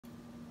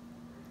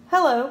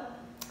Hello.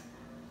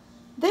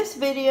 This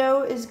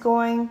video is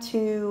going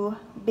to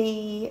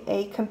be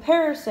a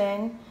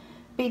comparison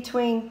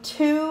between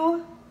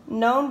two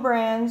known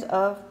brands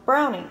of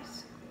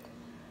brownies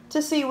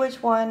to see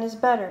which one is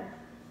better.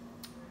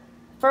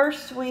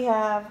 First we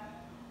have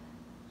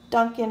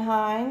Duncan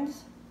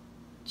Hines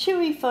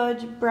Chewy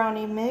Fudge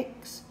Brownie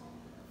Mix,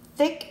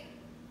 thick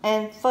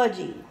and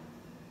fudgy.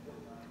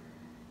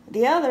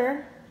 The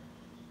other,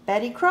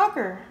 Betty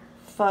Crocker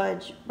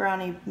Fudge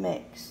Brownie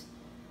Mix.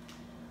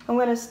 I'm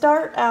going to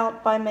start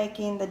out by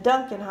making the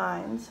Duncan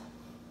Hines,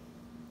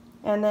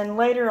 and then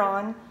later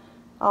on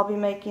I'll be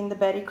making the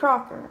Betty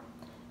Crocker,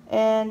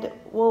 and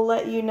we'll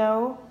let you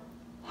know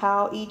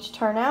how each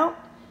turn out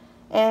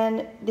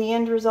and the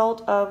end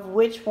result of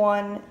which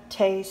one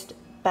tastes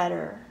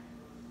better.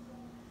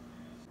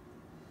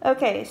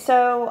 Okay,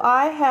 so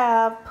I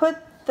have put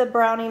the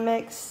brownie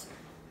mix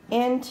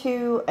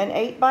into an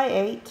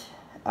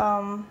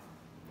 8x8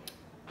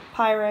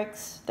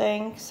 Pyrex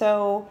thing,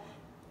 so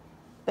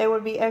they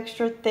would be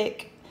extra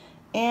thick,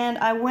 and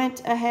I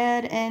went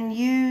ahead and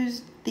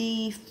used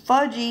the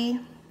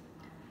fudgy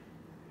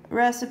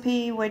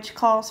recipe, which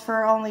calls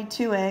for only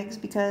 2 eggs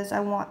because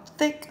I want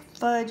thick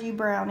fudgy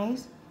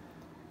brownies,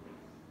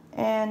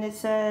 and it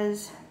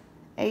says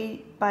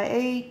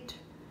 8x8,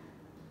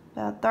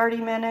 about 30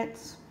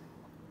 minutes.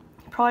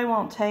 Probably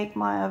won't take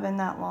my oven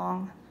that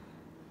long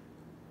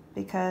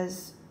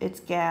because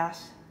it's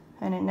gas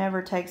and it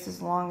never takes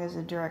as long as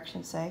the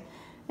directions say.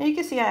 And you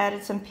can see I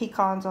added some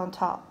pecans on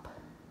top.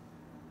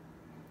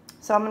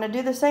 So I'm going to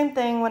do the same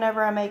thing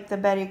whenever I make the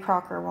Betty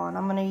Crocker one.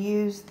 I'm going to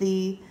use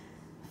the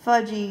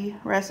fudgy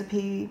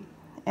recipe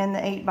and the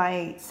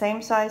 8x8.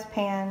 Same size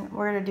pan.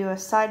 We're going to do a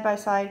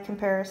side-by-side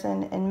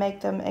comparison and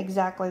make them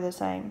exactly the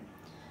same.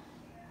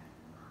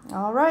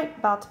 Alright,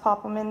 about to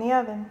pop them in the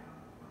oven.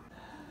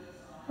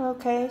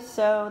 Okay,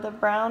 so the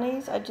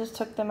brownies, I just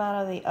took them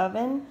out of the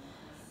oven,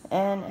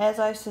 and as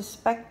I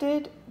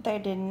suspected, they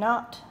did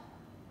not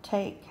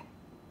take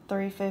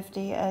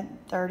 350 at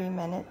 30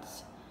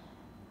 minutes.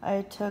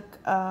 I took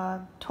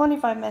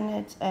 25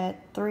 minutes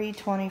at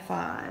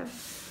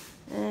 325,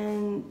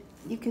 and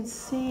you can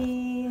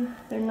see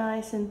they're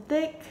nice and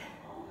thick,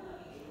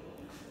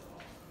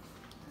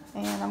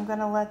 and I'm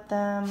gonna let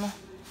them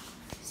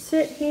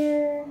sit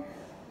here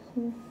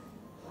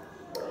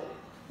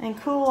and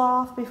cool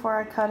off before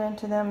I cut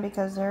into them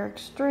because they're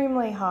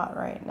extremely hot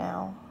right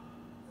now.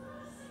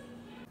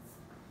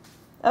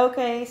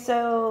 Okay,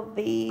 so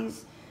the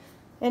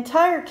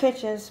entire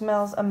kitchen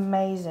smells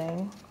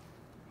amazing,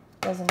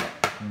 doesn't it?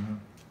 Mm-hmm.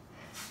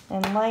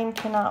 And Lane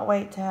cannot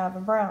wait to have a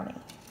brownie.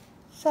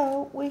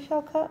 So we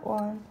shall cut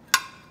one.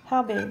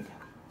 How big?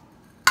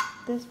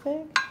 This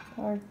big?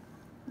 Or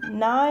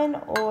 9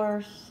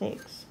 or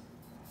 6?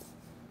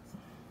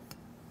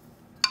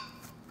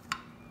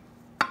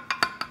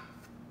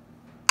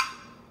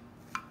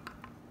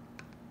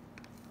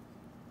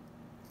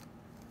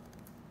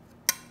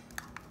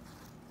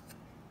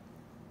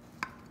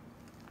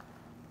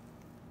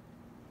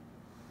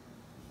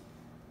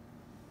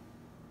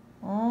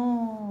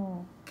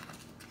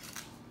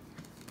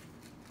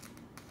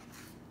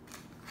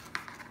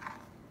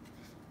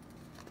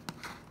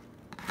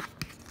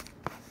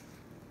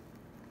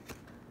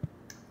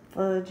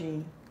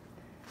 Fudgy.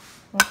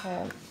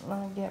 Okay, let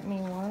me get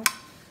me one.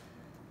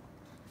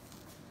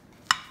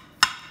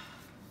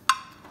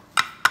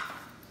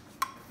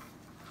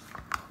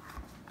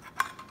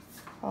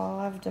 Oh,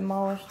 I've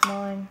demolished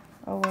mine.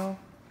 Oh well.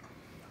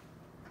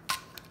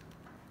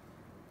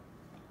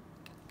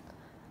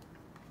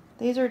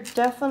 These are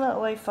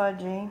definitely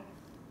fudgy.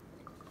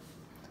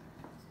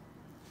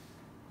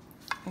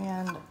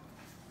 And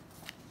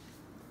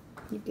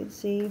you can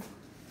see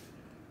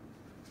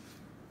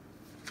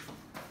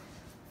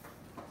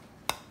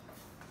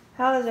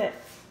how is it?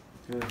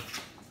 Good.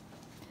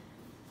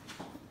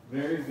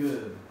 Very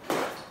good.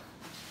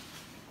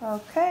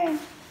 Okay,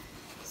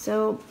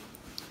 so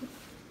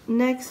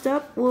next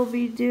up we'll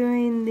be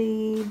doing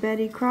the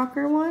Betty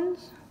Crocker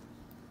ones.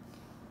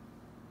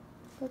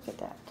 Look at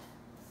that.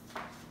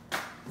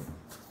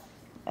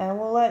 And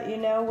we'll let you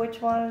know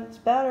which one is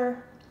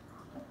better.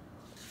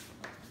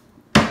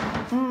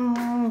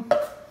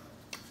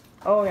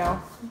 Oh yeah,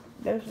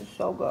 this is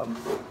so good.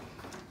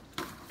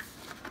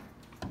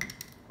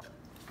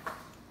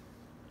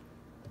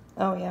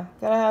 Oh yeah,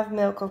 gotta have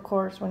milk, of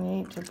course, when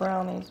you eat your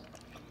brownies.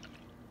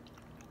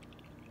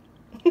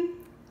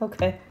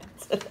 Okay.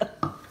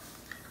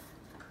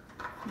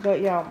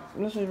 But yeah,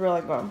 this is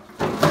really good.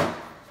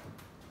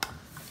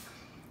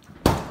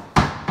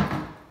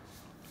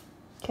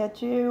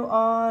 Catch you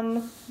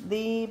on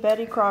the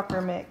Betty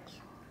Crocker mix.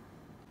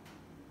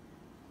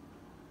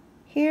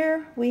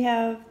 Here we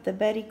have the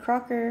Betty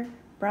Crocker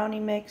brownie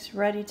mix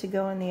ready to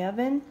go in the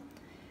oven.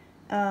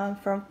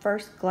 From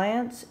first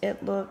glance,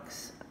 it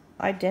looks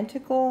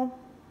identical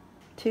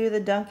to the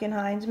Duncan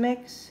Hines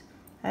mix.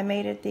 I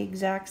made it the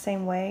exact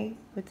same way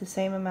with the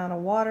same amount of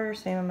water,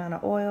 same amount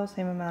of oil,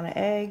 same amount of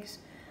eggs.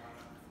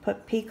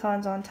 Put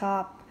pecans on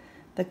top.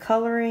 The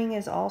coloring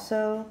is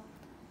also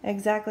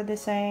exactly the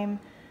same.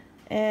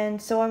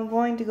 And so I'm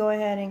going to go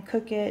ahead and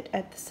cook it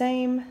at the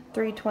same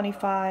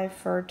 325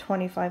 for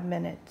 25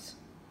 minutes.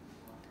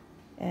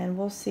 And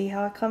we'll see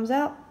how it comes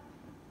out.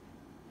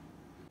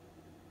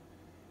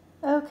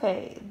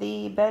 Okay,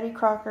 the Betty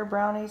Crocker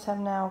brownies have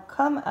now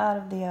come out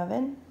of the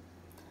oven.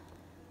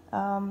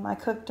 I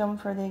cooked them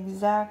for the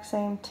exact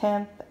same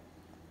temp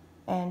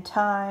and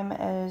time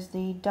as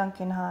the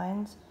Duncan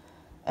Hines.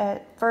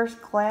 At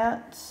first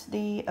glance,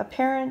 the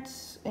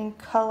appearance and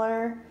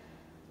color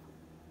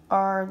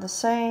are the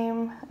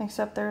same,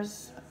 except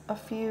there's a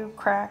few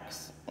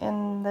cracks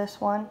in this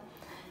one.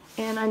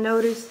 And I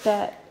noticed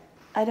that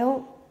I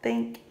don't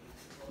think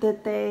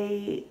that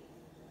they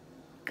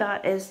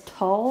got as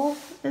tall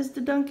as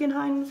the Duncan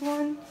Hines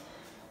one.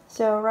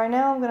 So right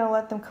now I'm going to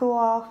let them cool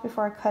off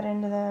before I cut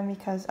into them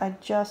because I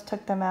just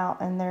took them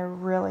out and they're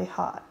really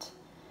hot.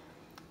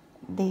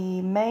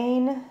 The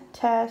main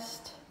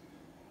test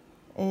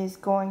is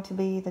going to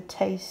be the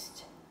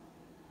taste.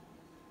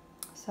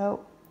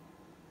 So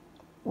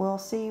we'll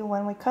see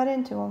when we cut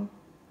into them.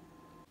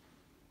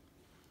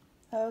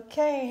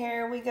 Okay,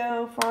 here we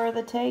go for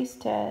the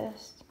taste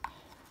test.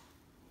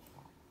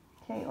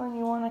 Caitlin,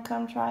 you want to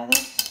come try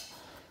this?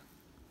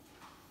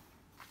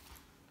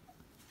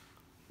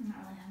 I'm not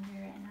really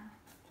hungry right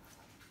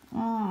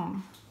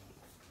now.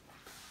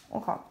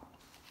 Okay.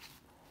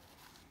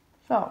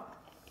 So,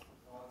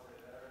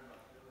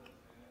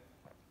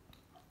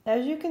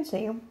 as you can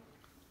see,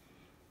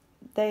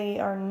 they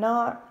are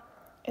not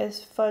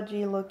as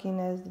fudgy looking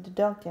as the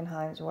Duncan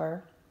Hines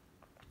were.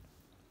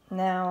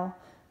 Now,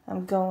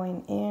 I'm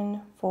going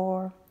in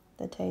for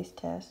the taste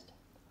test.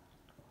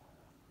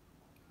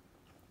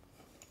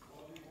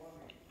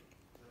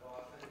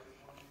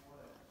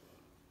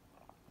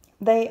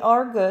 They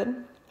are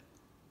good.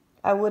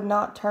 I would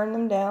not turn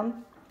them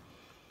down.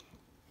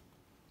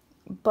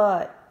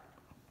 But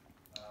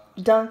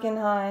Duncan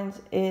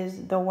Hines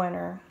is the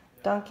winner.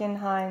 Duncan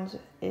Hines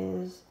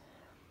is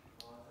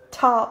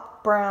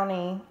top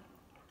brownie.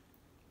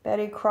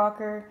 Betty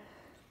Crocker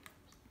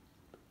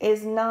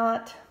is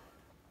not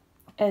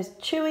as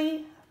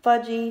chewy,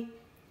 fudgy,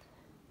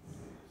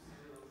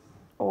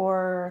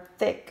 or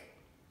thick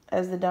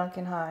as the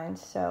Duncan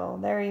Hines. So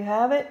there you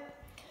have it.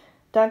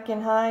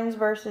 Duncan Hines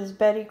versus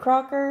Betty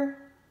Crocker.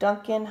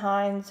 Duncan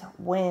Hines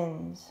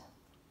wins.